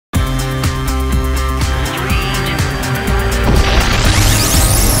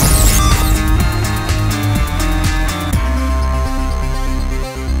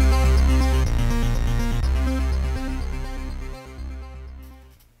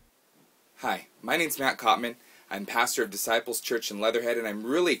Hi, my name's Matt Kottman. I'm pastor of Disciples Church in Leatherhead, and I'm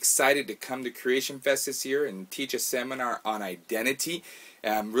really excited to come to Creation Fest this year and teach a seminar on identity.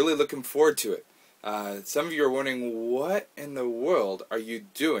 And I'm really looking forward to it. Some of you are wondering, what in the world are you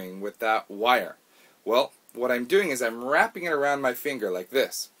doing with that wire? Well, what I'm doing is I'm wrapping it around my finger like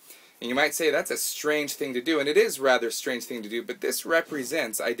this. And you might say that's a strange thing to do, and it is rather a strange thing to do, but this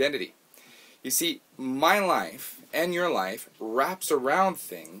represents identity. You see, my life and your life wraps around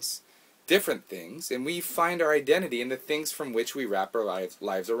things, different things, and we find our identity in the things from which we wrap our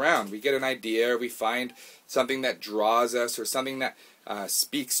lives around. We get an idea, or we find something that draws us, or something that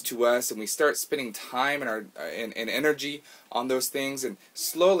speaks to us, and we start spending time and energy on those things, and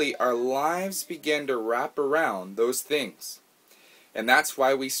slowly our lives begin to wrap around those things. And that's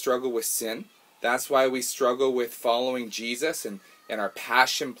why we struggle with sin. That's why we struggle with following Jesus and our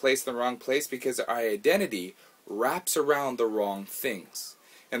passion placed in the wrong place, because our identity wraps around the wrong things.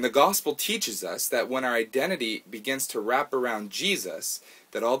 And the gospel teaches us that when our identity begins to wrap around Jesus,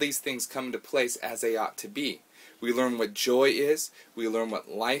 that all these things come into place as they ought to be. We learn what joy is, we learn what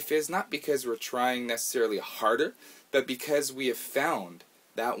life is, not because we're trying necessarily harder, but because we have found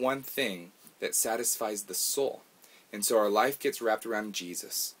that one thing that satisfies the soul. And so our life gets wrapped around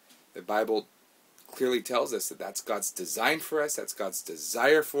Jesus. The Bible clearly tells us that that's God's design for us, that's God's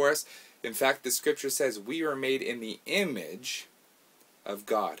desire for us. In fact, the scripture says we are made in the image of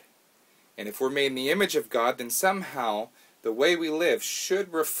God. And if we're made in the image of God, then somehow the way we live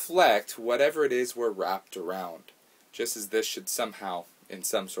should reflect whatever it is we're wrapped around. Just as this should somehow, in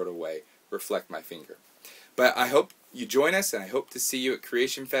some sort of way, reflect my finger. But I hope you join us, and I hope to see you at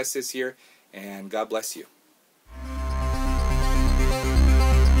Creation Fest this year, and God bless you.